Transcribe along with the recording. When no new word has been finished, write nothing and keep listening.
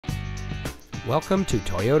Welcome to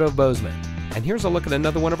Toyota of Bozeman, and here's a look at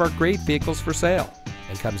another one of our great vehicles for sale,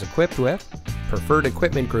 and comes equipped with Preferred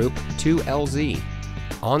Equipment Group 2LZ,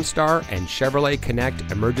 OnStar and Chevrolet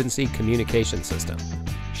Connect Emergency Communication System,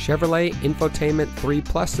 Chevrolet Infotainment 3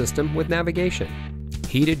 Plus system with navigation,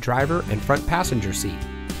 heated driver and front passenger seat,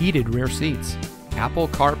 heated rear seats, Apple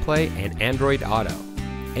CarPlay and Android Auto,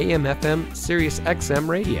 AM/FM Sirius XM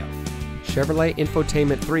radio, Chevrolet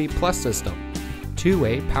Infotainment 3 Plus system,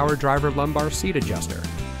 two-way power driver lumbar seat adjuster,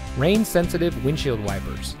 rain-sensitive windshield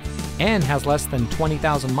wipers, and has less than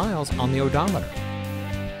 20,000 miles on the odometer.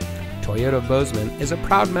 Toyota of Bozeman is a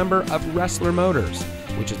proud member of Ressler Motors,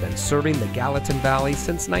 which has been serving the Gallatin Valley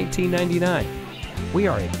since 1999. We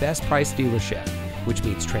are a best price dealership, which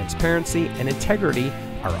means transparency and integrity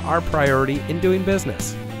are our priority in doing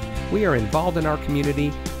business. We are involved in our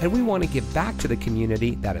community, and we want to give back to the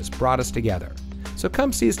community that has brought us together. So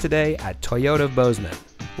come see us today at Toyota of Bozeman,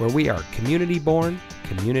 where we are community born,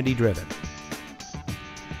 community driven.